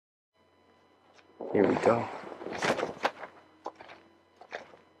Here we go.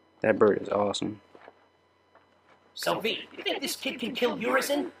 That bird is awesome. So V, you think this kid can kill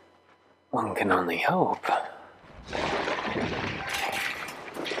Urizen? One can only hope.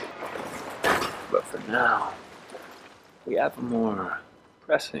 But for now, we have a more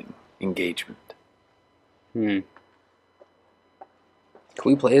pressing engagement. Can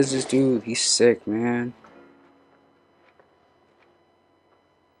we play as this dude? He's sick, man.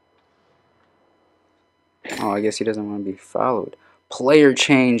 Oh, I guess he doesn't want to be followed. Player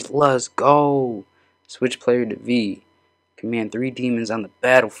changed. Let's go. Switch player to V. Command 3 demons on the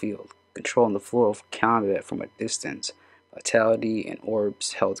battlefield. Controlling the floor of combat from a distance. Vitality and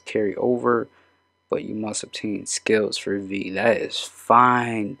orbs health carry over, but you must obtain skills for V. That is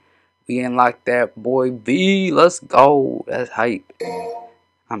fine. We unlocked that boy V. Let's go. That's hype.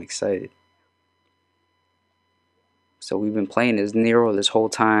 I'm excited. So we've been playing as Nero this whole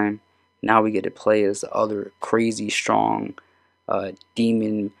time. Now we get to play as the other crazy strong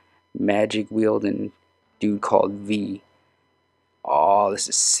demon magic wielding dude called V. Oh, this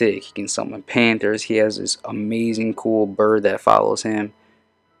is sick. He can summon panthers. He has this amazing cool bird that follows him.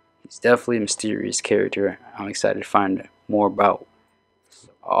 He's definitely a mysterious character. I'm excited to find more about.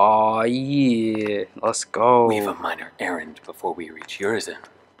 Oh yeah, let's go. We have a minor errand before we reach Urizen.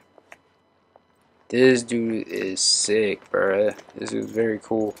 This dude is sick, bruh. This is very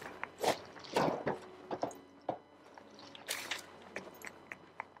cool.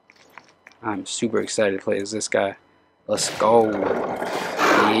 I'm super excited to play as this guy. Let's go.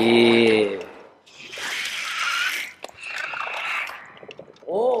 Yeah.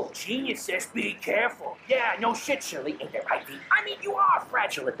 Oh, genius says be careful. Yeah, no shit, Shirley. Ain't that right, V? I mean, you are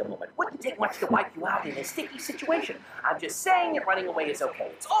fragile at the moment. Wouldn't take much to wipe you out in a sticky situation. I'm just saying that running away is okay.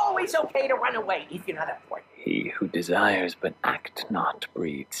 It's always okay to run away if you're not up for it. He who desires but act not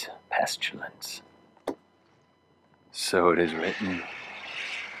breeds pestilence. So it is written.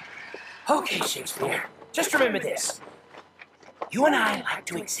 Okay, Shakespeare. Just remember this. You and I like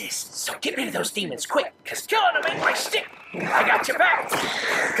to exist, so get rid of those demons quick, because killing them ain't my stick. I got your back,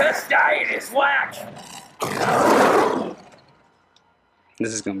 because dying is whack.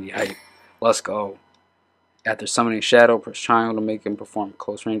 This is gonna be hype. Let's go. After summoning Shadow, press triangle to make him perform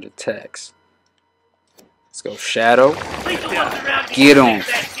close range attacks. Let's go, Shadow. Get him.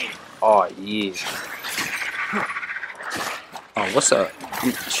 Oh yeah. Oh, what's up?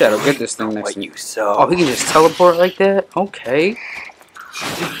 Shadow, get this thing next to me. Oh, he can just teleport like that? Okay.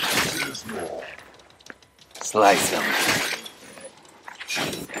 Slice him.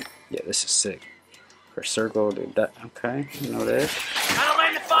 Yeah, this is sick. For circle to that. Okay, you know that. I'll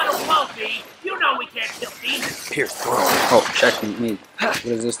land the final blow, V. You know we can't kill demons. Pierce through. Oh, check me. What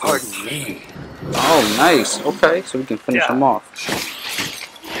is this? Pardon me. Oh, nice. Okay, so we can finish him off.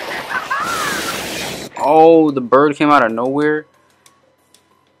 Oh, the bird came out of nowhere.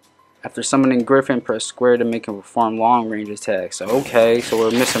 After summoning Griffin, press square to make him perform long range attacks. Okay, so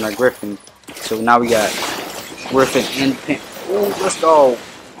we're missing our Griffin. So now we got Griffin in pin. Oh, let's go.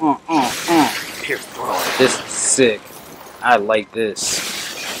 Pierce through. This is sick. I like this.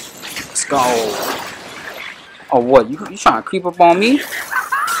 Let's go. Oh, what? You trying to creep up on me?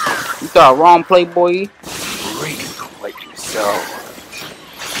 You thought wrong, playboy? Reap what you sow.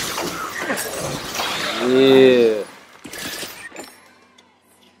 Yeah.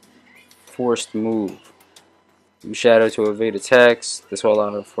 Forced move. Use Shadow to evade attacks. This will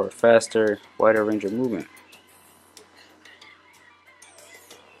allow for a faster, wider range of movement.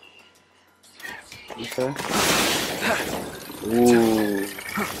 Okay. Ooh.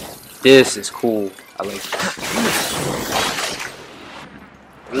 This is cool. I like it.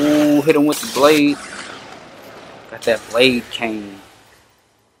 Ooh, hit him with the blade. Got that blade cane.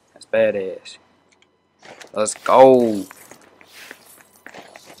 That's badass. Let's go.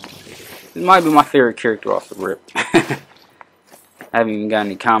 This might be my favorite character off the rip. I haven't even got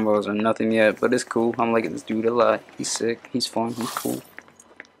any combos or nothing yet, but it's cool. I'm liking this dude a lot. He's sick. He's fun. He's cool.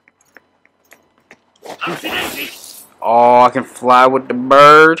 Oh, I can fly with the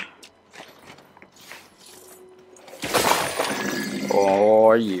bird.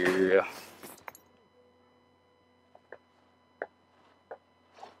 Oh, yeah.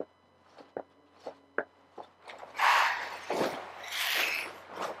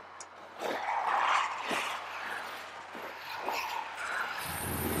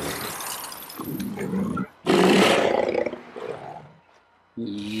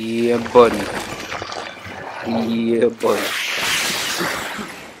 Yeah, buddy. Yeah, buddy.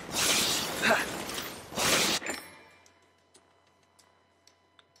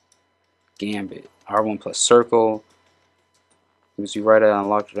 Gambit. R1 plus circle. Moves you right at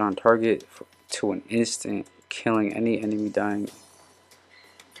unlocked on target. to an instant, killing any enemy dying.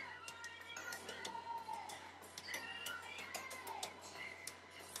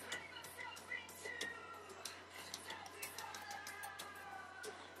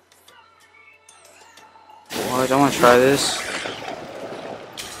 What? I want to try this.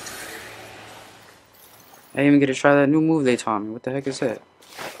 I didn't even get to try that new move they taught me. What the heck is that?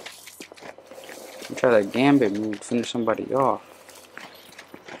 Try that gambit move to finish somebody off.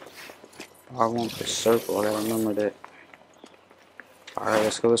 I want the circle. I gotta remember that. Alright,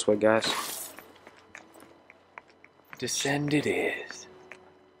 let's go this way, guys. Descend it is.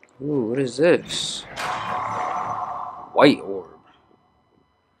 Ooh, what is this? White orb.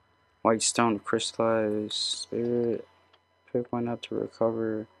 White stone crystallized spirit. Pick one up to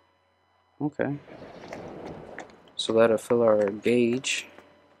recover. Okay. So that'll fill our gauge.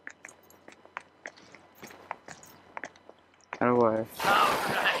 How do I?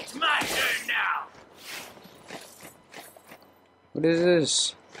 Alright, my turn now. What is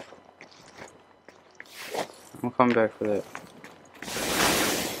this? I'm coming back for that.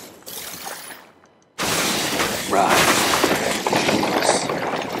 Right.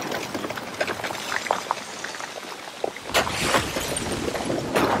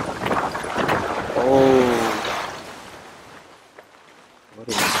 Oh. What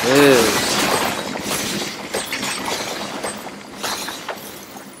is this?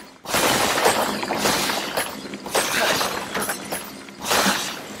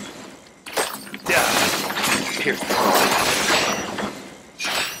 Here.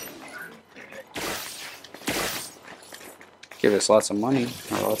 Give us lots of money,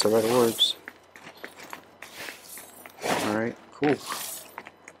 or lots of red orbs. Alright, cool.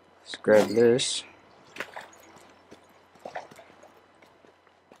 Let's grab this.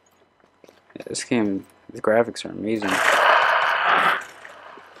 Yeah, this game, the graphics are amazing.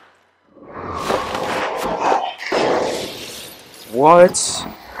 What?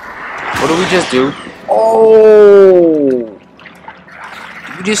 What did we just do? Oh!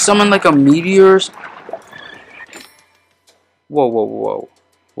 You just summoned like a meteor? Whoa, whoa, whoa.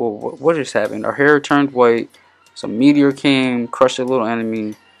 Whoa, what just happened? Our hair turned white. Some meteor came, crushed a little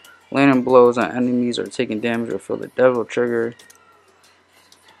enemy. Landing blows on enemies or taking damage or feel the devil trigger.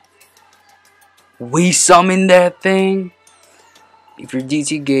 We summoned that thing? If your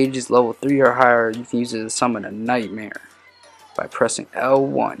DT gauge is level 3 or higher, you can use it to summon a nightmare. By pressing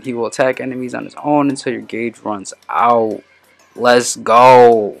L1, he will attack enemies on his own until your gauge runs out. Let's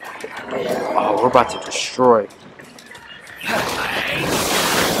go. Oh, we're about to destroy.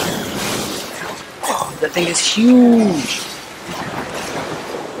 Oh, that thing is huge.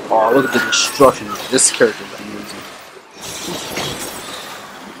 Oh, look at the destruction. This character is amazing.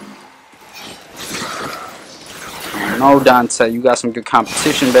 No, Dante, you got some good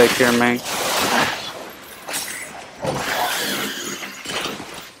competition back here, man.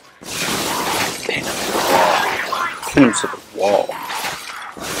 Pin him to the wall.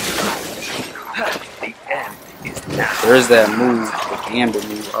 The end is now. There's that move, the gambit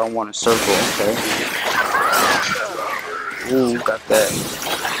move. I don't want to circle, okay. Ooh, got that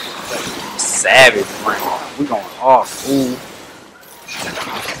savage round. We going off. Ooh.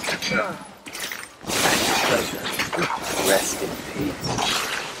 Rest in peace.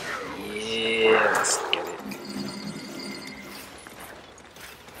 Yeah, let's get it.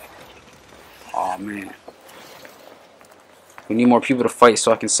 Oh man. We need more people to fight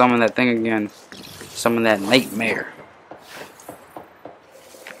so I can summon that thing again. Summon that nightmare.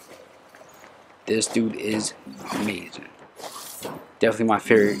 This dude is amazing. Definitely my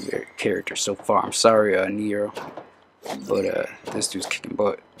favorite character so far. I'm sorry, Nero. But this dude's kicking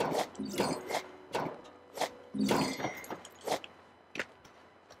butt.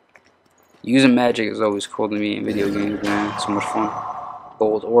 Using magic is always cool to me in video games, man. So much fun.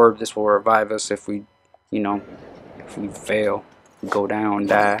 Gold orb, this will revive us if we, you know, if we fail, go down,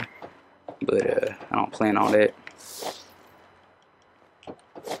 die. But I don't plan on that.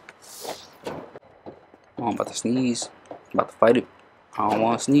 Oh, I'm about to sneeze. I'm about to fight it. I don't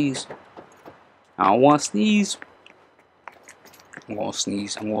want to sneeze. I don't want to sneeze. I'm going to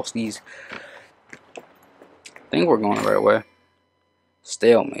sneeze. I'm going to sneeze. I think we're going the right way.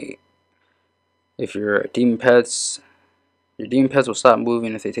 Stalemate. If your demon pets will stop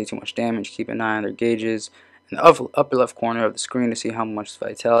moving if they take too much damage. Keep an eye on their gauges in the upper left corner of the screen to see how much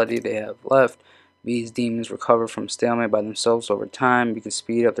vitality they have left. These demons recover from stalemate by themselves over time. You can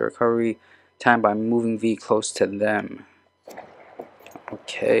speed up the recovery time by moving V close to them.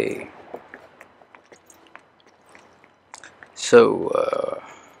 Okay. So,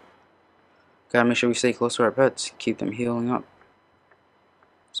 gotta make sure we stay close to our pets. Keep them healing up.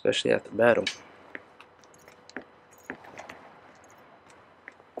 especially after battle.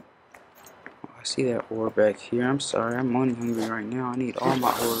 Oh, I see that orb back here. I'm sorry, I'm money hungry right now. I need all my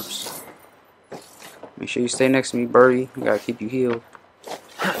orbs. Make sure you stay next to me, birdie. I gotta keep you healed.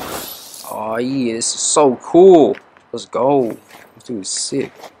 Oh yeah, this is so cool. Let's go. This dude is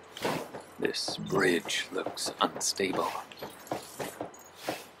sick. This bridge looks unstable.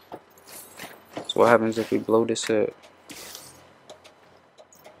 So what happens if we blow this up?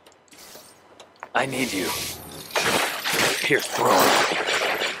 I need you. Here, throw it.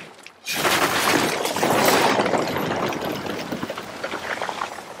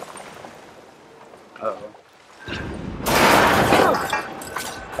 Uh-oh.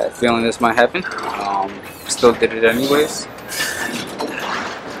 I had a feeling this might happen. Still did it anyways.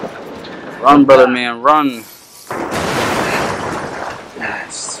 Run, brother man, run.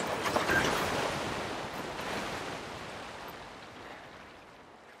 Yes.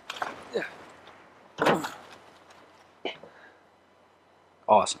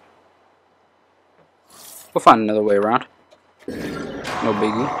 Awesome. We'll find another way around. No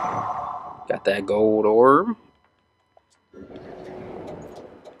biggie. Got that gold orb.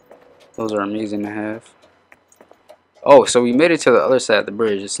 Those are amazing to have. Oh, so we made it to the other side of the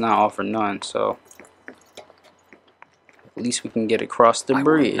bridge. It's not all for none, so at least we can get across the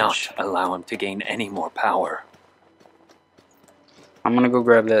bridge. I will not allow him to gain any more power. I'm gonna go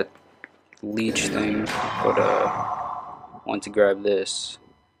grab that leech thing, but I want to grab this.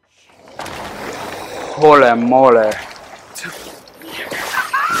 Holy moly!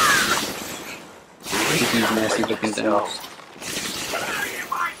 These nasty looking things.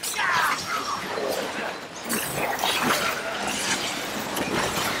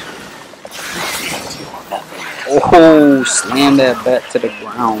 Oh, slam that bat to the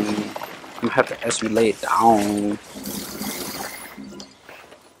ground. I'm gonna have to actually lay it down.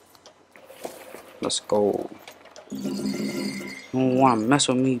 Let's go. You don't wanna mess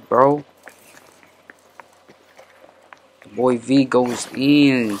with me, bro. The boy V goes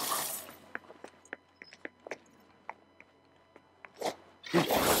in.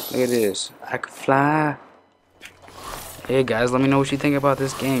 Look at this. I can fly. Hey guys, let me know what you think about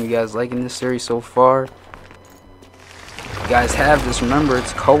this game. You guys liking this series so far? If you guys have this, remember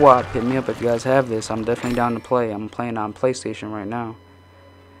it's co-op. Hit me up if you guys have this. I'm definitely down to play. I'm playing on PlayStation right now.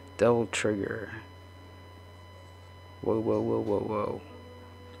 Devil Trigger. Whoa, whoa, whoa, whoa, whoa.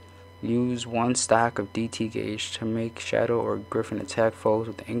 Use one stack of DT gauge to make Shadow or Griffin attack foes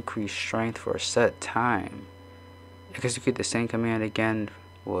with increased strength for a set time. Execute the same command again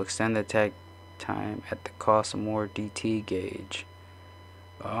will extend the attack time at the cost of more DT gauge.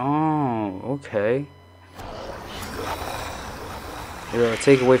 Oh, okay. It'll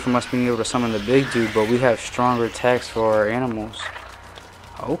take away from us being able to summon the big dude, but we have stronger attacks for our animals.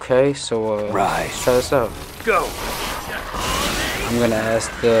 Okay, so let's try this out. Go. I'm gonna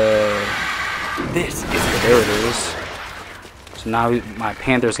ask the. This is there it is. So now my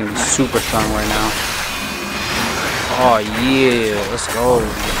panther's gonna be super strong right now. Oh yeah, let's go.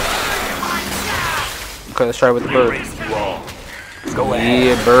 Okay, let's try with the bird. Go ahead.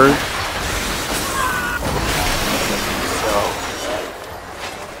 Yeah, bird.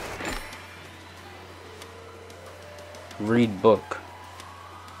 Read book.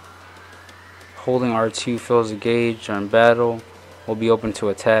 Holding R2 fills a gauge during battle. Will be open to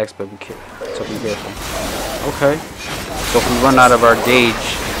attacks, but be careful. Okay. So if we run out of our gauge,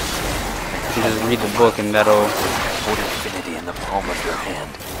 we just read the book and that'll hold infinity in the palm of your hand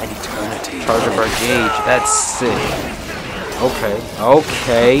and eternity. Charge of our gauge. That's sick. Okay.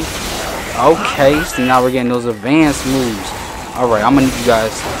 So now we're getting those advanced moves. Alright, I'm gonna need you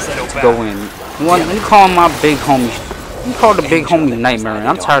guys to go in. Let me call my big homie. Let me call the big homie Nightmare.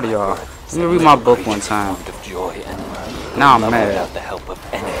 I'm tired of y'all. Let me read my book one time. Now I'm mad.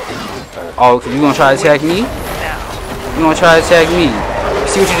 Oh, you gonna try to attack me? You gonna try to attack me?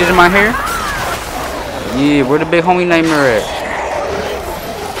 See what you did in my hair? Yeah, where the big homie Nightmare at?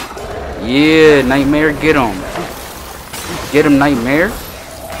 Yeah, Nightmare, get him. Get him, Nightmare.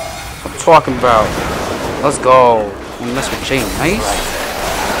 What I'm talking about. Let's go. I'm gonna mess with Jnice.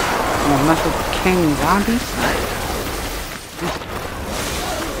 I'm gonna mess with the Gaming.Zombie.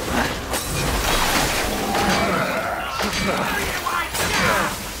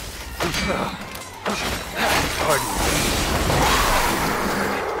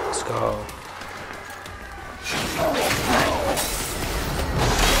 Let's go.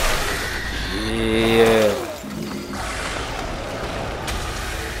 Yeah.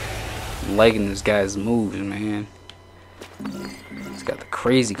 I'm liking this guy's moves, man. He's got the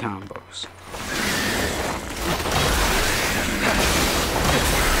crazy combos.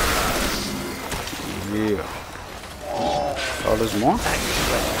 there's more? This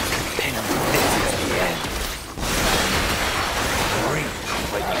is the end. Reap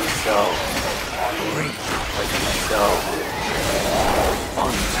what you sow. Reap what you sow.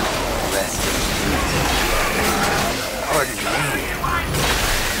 Unto rest in peace. Pardon me.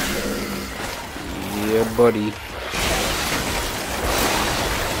 Yeah, buddy.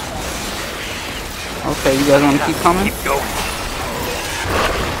 Okay, you guys want to keep coming? Keep going.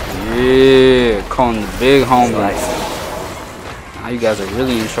 Yeah, calling the big homie. Now you guys are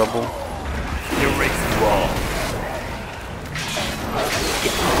really in trouble. Erase you all.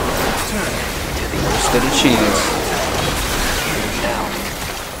 Steady chance.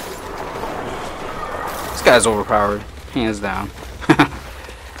 This guy's overpowered, hands down.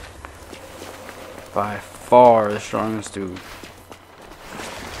 By far the strongest dude.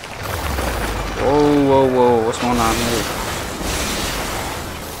 Whoa, whoa, whoa! What's going on here?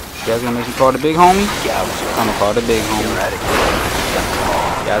 You guys gonna make me call the big homie? Yeah, I'm gonna call the big homie.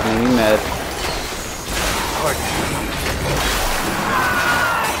 You guys make me mad.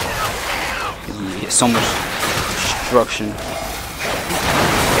 Yeah, so much destruction.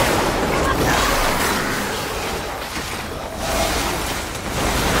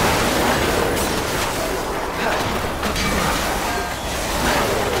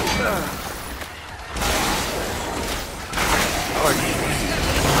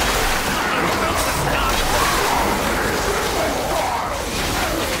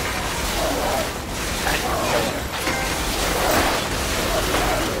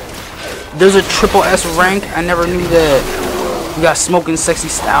 There's a triple S rank. I never knew that. We got smoking sexy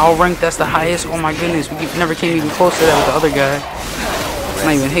style rank. That's the highest. Oh my goodness. We never came even close to that with the other guy. I'm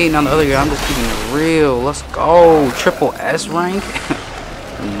not even hating on the other guy. I'm just keeping it real. Let's go. Triple S rank.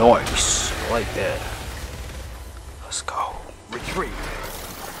 Nice. I like that. Let's go. retreat.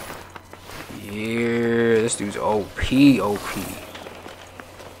 Yeah. This dude's OP.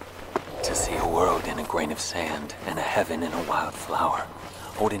 To see a world in a grain of sand and a heaven in a wild flower.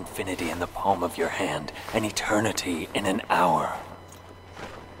 Hold infinity in the palm of your hand and eternity in an hour.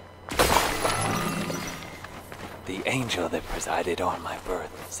 The angel that presided on my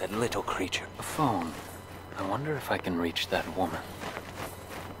birth said, little creature, a phone. I wonder if I can reach that woman.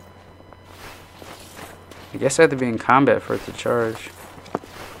 I guess I have to be in combat for it to charge.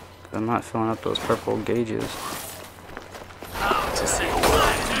 I'm not filling up those purple gauges. To see a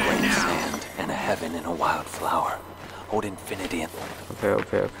world in a grain of sand and a heaven in a wild flower. Hold infinity in...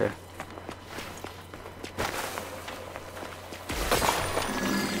 Okay.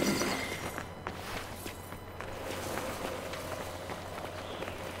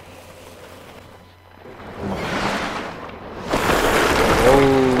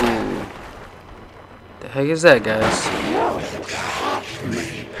 The heck is that, guys?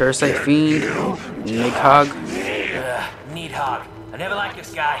 Parasite Fiend, Nighthog. Needhog. I never liked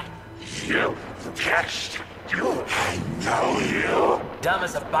this guy. You catched. I know you. Dumb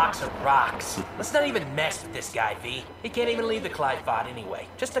as a box of rocks. Let's not even mess with this guy, V. He can't even leave the Clyphod anyway.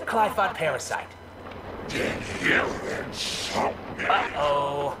 Just a Clyphod parasite. You insult me.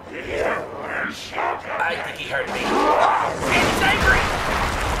 Uh-oh. You insult me. I think he hurt me. And he's angry!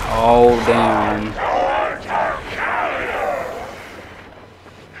 Oh, damn.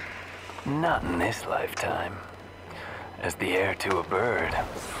 Not in this lifetime. As the air to a bird,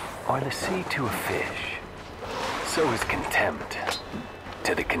 or the sea to a fish, so is contempt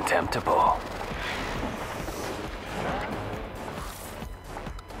to the contemptible.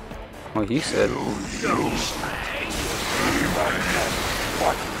 Well, he said. Cry.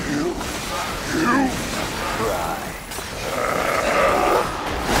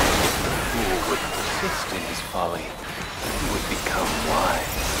 Fool would persist in his folly. He would become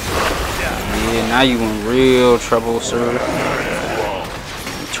wise. Yeah, now you in real trouble, sir.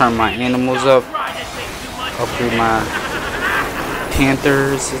 Turn my animals up. Upgrade my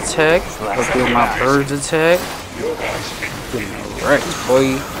Panther's attack. Upgrade my bird's attack. Getting wrecked,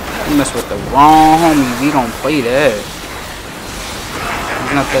 boy. You mess with the wrong homie. We don't play that.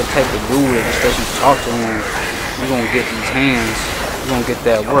 He's not that type of dude that just lets you talk to him. You gonna get these hands. You gonna get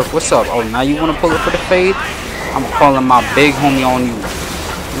that work. What's up? Oh, now you wanna pull it for the fade? I'm calling my big homie on you.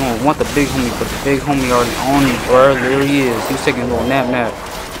 You don't want the big homie, but the big homie already on you, bro. There he is. He's taking a little nap.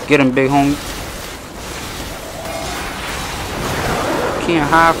 Get him, big homie. Can't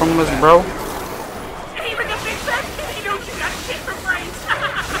hide from us, bro. Even the big fat kitty knows you got shit for brains.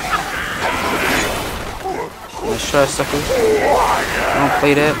 Let's try, sucker. Don't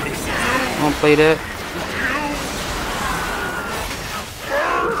play that. Don't play that.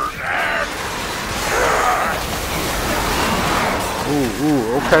 Ooh.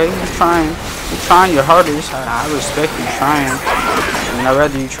 Ooh, okay, you're trying. You're trying your hardest. I respect you trying. I mean, I'd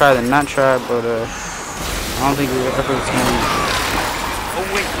rather you try than not try, but I don't think your efforts can be.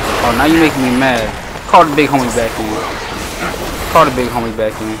 Oh, now you're making me mad. Call the big homie back in. Call the big homie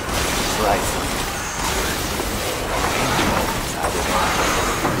back in. Right.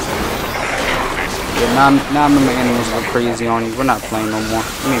 Yeah, now remember animals go crazy on you. We're not playing no more.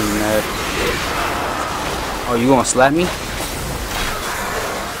 You made me mad. Oh, you gonna slap me?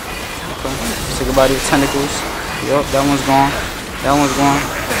 Okay. Sick about your tentacles. Yup, that one's gone. That one's gone.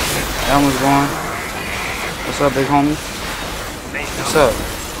 That one's gone. What's up, big homie? What's up?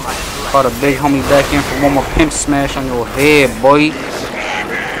 Call the big homie back in for one more pimp smash on your head, boy.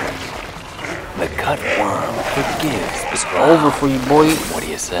 The cut worm forgives. It's over for you, boy. What do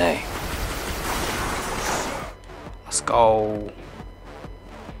you say? Let's go.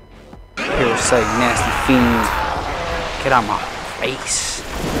 Parasite, nasty fiend. Get out my face.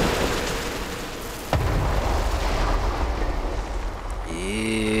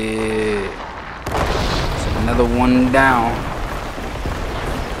 Yeah. So another one down.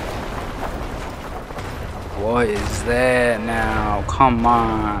 What is that now? Come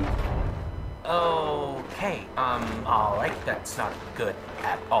on. Okay, alright, that's not good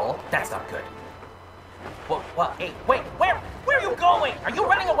at all. That's not good. Well, hey, wait, where are you going? Are you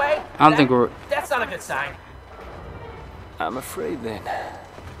running away? I don't think we're... That's not a good sign. I'm afraid then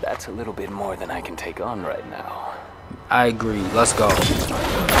that's a little bit more than I can take on right now. I agree. Let's go.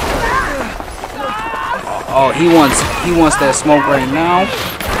 Oh, he wants that smoke right now.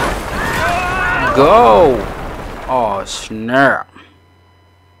 Go. Oh, snap.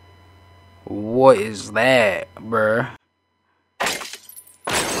 What is that, bruh?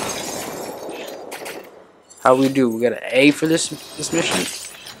 How we do? We got an A for this mission?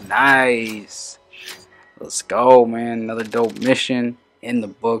 Nice. Let's go, man. Another dope mission in the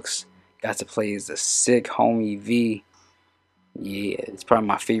books. Got to play as the sick homie V. Yeah, it's probably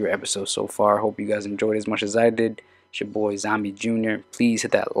my favorite episode so far. Hope you guys enjoyed as much as I did. It's your boy Zombie Jr. Please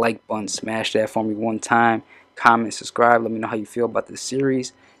hit that like button, smash that for me one time. Comment, subscribe, let me know how you feel about this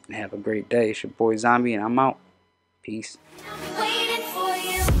series. And have a great day. It's your boy Zombie, and I'm out. Peace.